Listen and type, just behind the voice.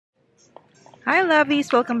Hi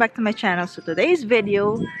lovies, welcome back to my channel. So today's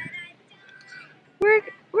video, we're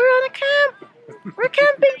on a camp. We're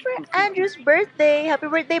camping for Andrew's birthday. Happy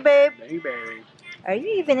birthday, babe. Baby. Are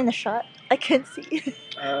you even in the shot? I can see.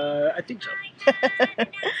 I think so.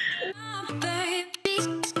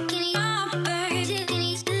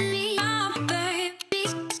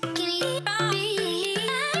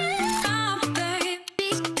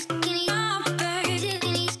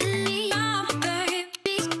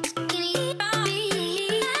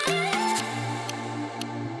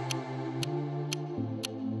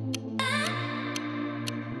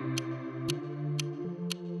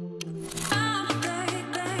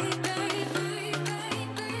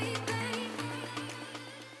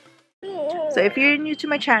 So if you're new to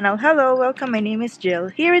my channel, hello, welcome, my name is Jill.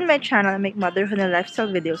 Here in my channel, I make motherhood and lifestyle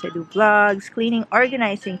videos. I do vlogs, cleaning,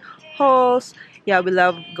 organizing, hauls. Yeah, we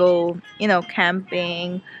love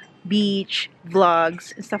camping, beach,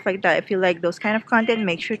 vlogs, and stuff like that. If you like those kind of content,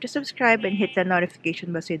 make sure to subscribe and hit the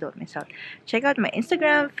notification bell so you don't miss out. Check out my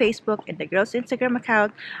Instagram, Facebook, and the girls' Instagram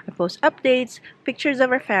account. I post updates, pictures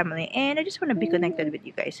of our family, and I just want to be connected with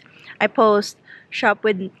you guys. I post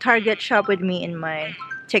Target shop with me in my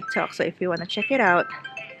TikTok, so if you want to check it out,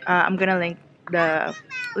 I'm gonna link the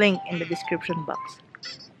link in the description box.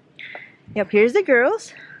 Yep, here's the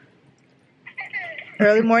girls.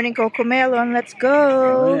 Early morning cocomelon, let's go.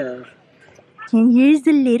 Oh, yeah. And here's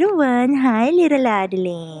the little one. Hi, little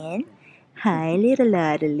Adeline. Hi, little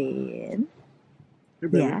Adeline. Hey,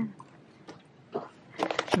 baby. Yeah.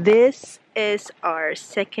 This is our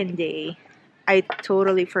second day. I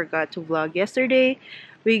totally forgot to vlog yesterday.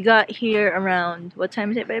 We got here around, what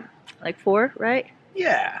time is it, babe? Like 4, right?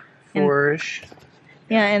 Yeah. 4-ish.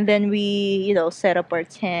 Yeah, and then we, set up our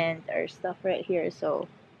tent, our stuff right here. So,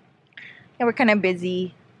 yeah, we're kind of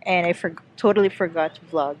busy, and I totally forgot to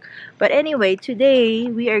vlog. But anyway, today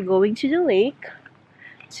we are going to the lake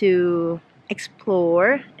to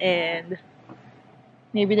explore, and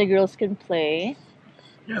maybe the girls can play.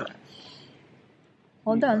 Yeah.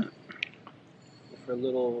 Hold on. For a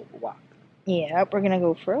little walk. Yeah, we're gonna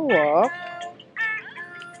go for a walk.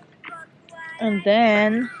 And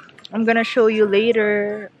then I'm gonna show you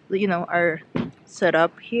later, our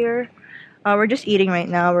setup here. We're just eating right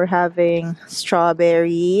now. We're having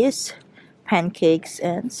strawberries, pancakes,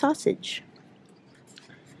 and sausage.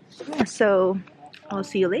 Yeah, so I'll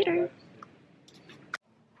see you later.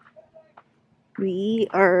 We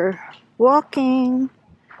are walking,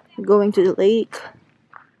 going to the lake.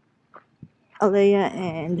 ALAIYA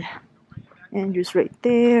and Andrew's right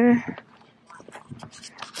there.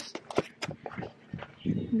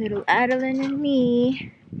 Little Adeline and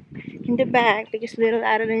me in the back because little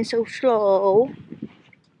Adeline is so slow.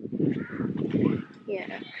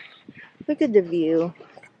 Yeah. Look at the view.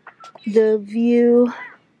 The view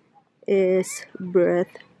is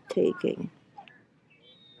breathtaking.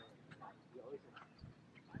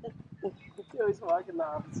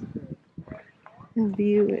 The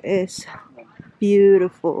view is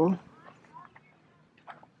beautiful.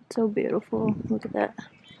 So beautiful. Look at that.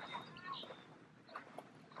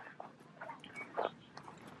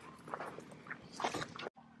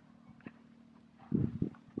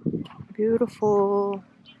 Beautiful.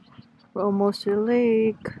 We're almost to the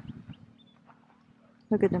lake.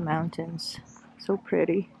 Look at the mountains. So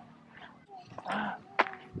pretty.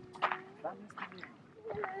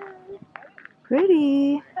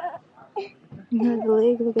 Pretty. Look at the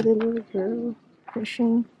lake. Look at the little girl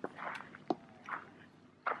fishing.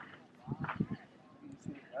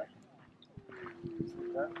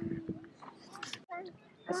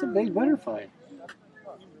 That's a big butterfly.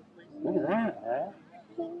 Look at that, huh?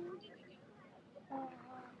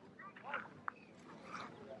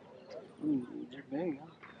 They're big, huh?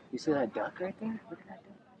 You see that duck right there? Look at that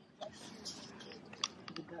duck.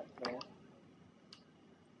 Look at that duck.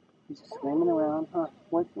 He's swimming around, huh?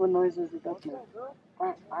 What noise does the duck make?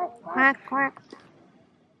 Quack, quack, quack. Quack, quack.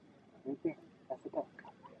 Right there. That's the duck.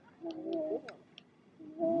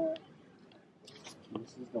 This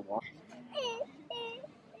is the water.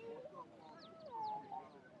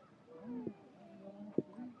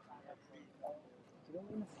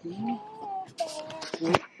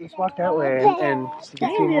 Let's walk that way and see the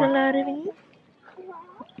Hi, little Adeline.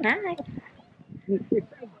 Hi.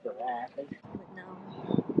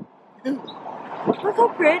 Look how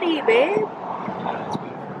pretty, babe.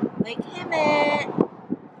 Like Hemet.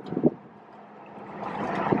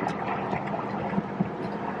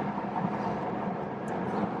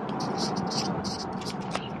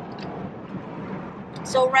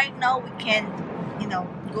 So right now we can,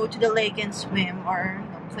 go to the lake and swim or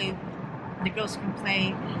play. The girls can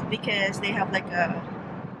play because they have like a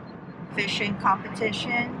fishing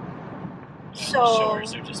competition. So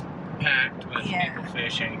shores are just packed with people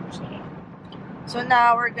fishing. So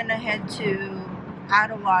now we're gonna head to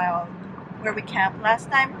ALAIYA, where we camped last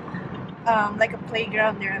time. Like a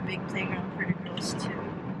playground. They're a big playground for the girls to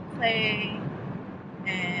play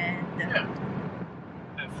and have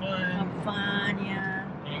fun. Yeah.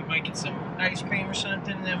 And we might get some ice cream or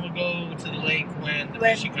something, and then we'll go to the lake when the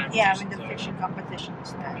fishing competition. Yeah, when the fishing competition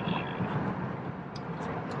is done.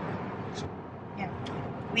 Yeah.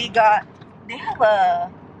 They have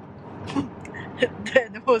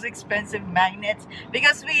the most expensive magnets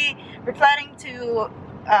because we're planning to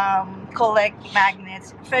collect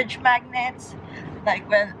magnets, fridge magnets, like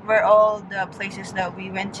where all the places that we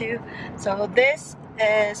went to. So this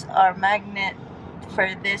is our magnet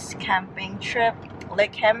for this camping trip,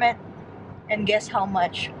 Lake Hemet, and guess how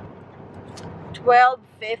much?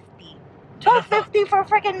 $12.50. $12.50 for a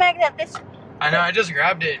freaking magnet. This. I know. I just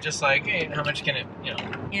grabbed it, just like, hey, how much can it,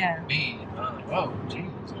 Yeah. be? Whoa, jeez.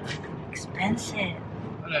 Expensive.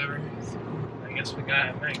 Whatever. I guess we got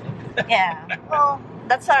a magnet. Yeah. Well,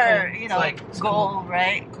 that's our, it's goal, cool,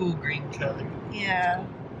 right? Cool green color. Yeah.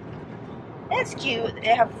 It's cute.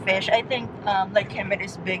 They have fish. I think like Hemet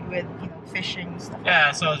is big with fishing and stuff.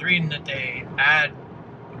 Yeah. So I was reading that they add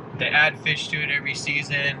fish to it every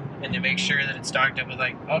season, and they make sure that it's stocked up with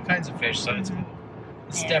like all kinds of fish. So it's cool.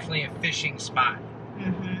 It's definitely a fishing spot.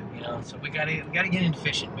 So we gotta get into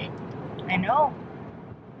fishing, man. I know.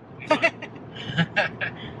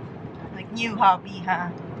 Like new hobby, huh?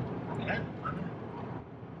 Yeah.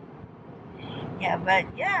 Yeah, but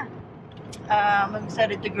yeah. I'm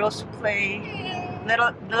excited the girls to play.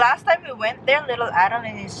 The last time we went there, little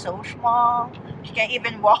Adeline is so small. She can't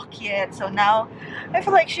even walk yet. So now I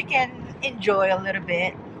feel like she can enjoy a little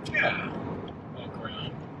bit. Yeah. Walk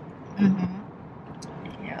around.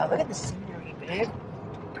 Yeah, look at the scenery, babe.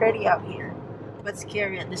 Pretty out here, but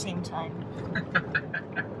scary at the same time.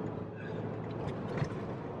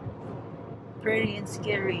 Pretty and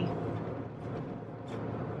scary.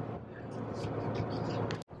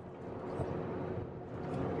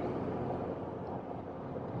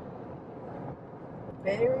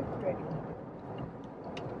 Very pretty.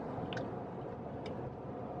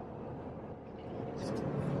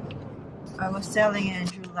 I was telling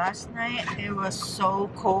Andrew last night, it was so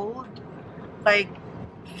cold, like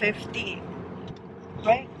 50,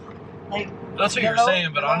 right? Like that's what you're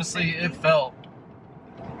saying, but honestly, 50. It felt.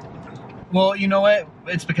 Well, you know what?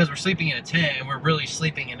 It's because we're sleeping in a tent and we're really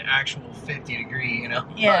sleeping in actual 50 degree,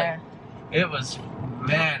 Yeah. But it was,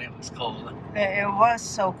 man, it was cold. It was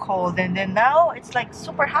so cold, and then now it's like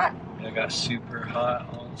super hot. It got super hot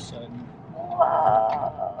all of a sudden.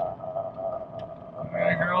 Wow.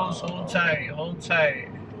 Alright, girls, hold tight, hold tight.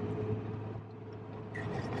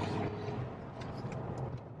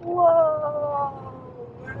 Whoa.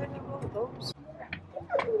 Oops.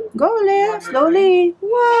 Go, Leah, slowly.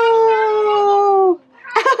 Whoa.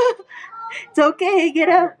 It's okay, get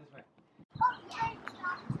up.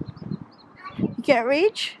 You can't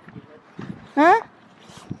reach? Huh?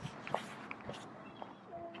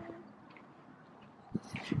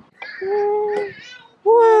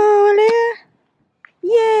 Whoa, Leah.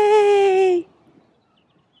 Yay.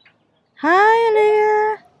 Hi,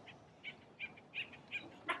 Leah.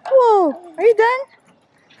 Whoa, are you done?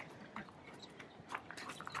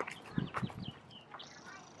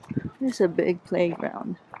 This is a big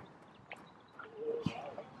playground.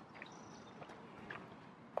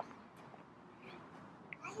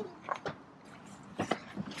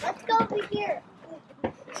 Let's go over here.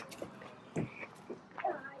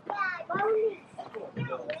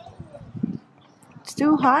 It's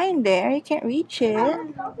too high in there. You can't reach it.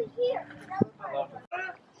 Over here.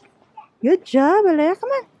 Good job, Alea. Come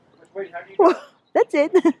on. Whoa, that's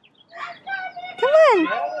it. Come on.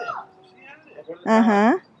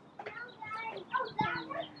 Uh-huh.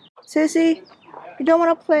 Sissy, you don't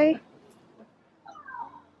want to play?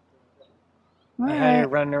 I had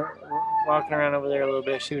her walking around over there a little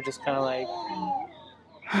bit. She was just kind of like,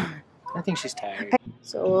 I think she's tired.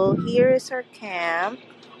 So here is our camp.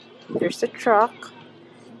 There's the truck.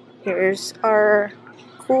 Here's our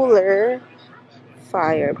cooler,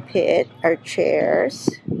 fire pit, our chairs.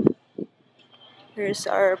 Here's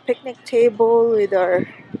our picnic table with our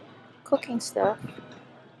cooking stuff.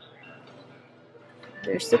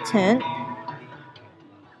 There's the tent.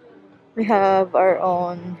 We have our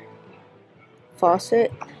own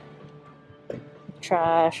faucet,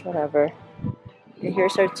 trash, whatever. And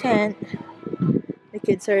here's our tent. The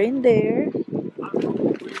kids are in there.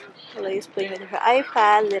 Alea's playing with her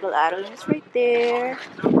iPad. Little Adeline's right there.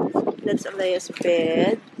 That's Alea's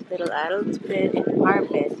bed. Little Adeline's bed and our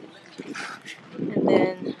bed.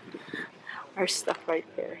 our stuff right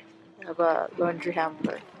there. We have a laundry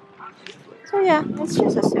hamper. So yeah, it's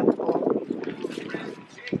just a simple,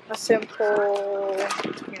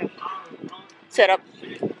 you know, setup.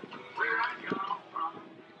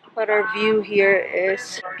 But our view here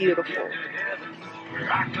is beautiful.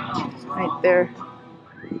 Right there.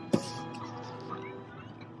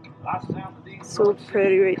 So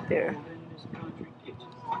pretty right there.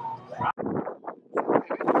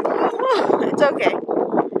 It's okay.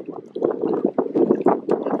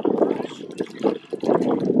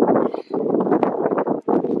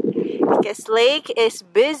 Because lake is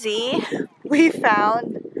busy, we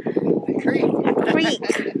found a creek.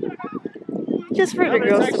 Just for the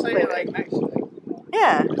girls to play with.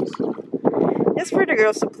 Yeah. Just for the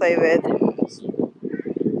girls to play with.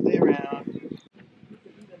 Play around.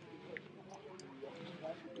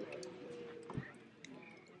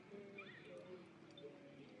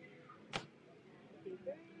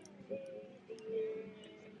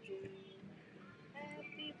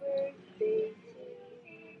 Happy birthday.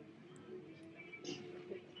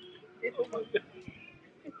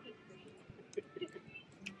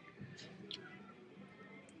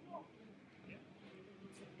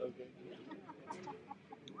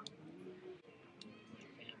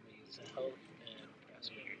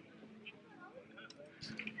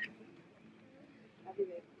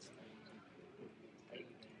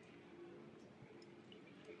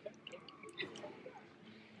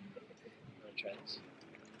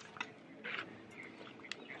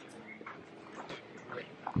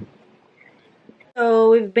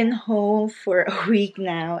 So we've been home for a week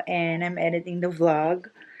now and I'm editing the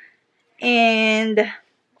vlog. And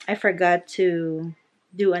I forgot to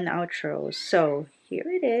do an outro. So here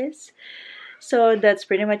it is. So that's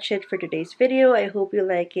pretty much it for today's video. I hope you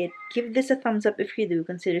like it. Give this a thumbs up if you do.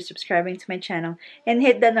 Consider subscribing to my channel. And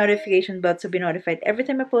hit that notification bell to be notified every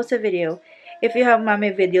time I post a video. If you have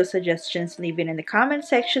mommy video suggestions, leave it in the comment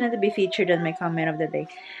section and to be featured on my comment of the day.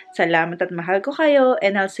 Salamat at mahal ko kayo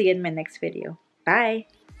and I'll see you in my next video.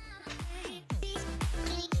 Bye!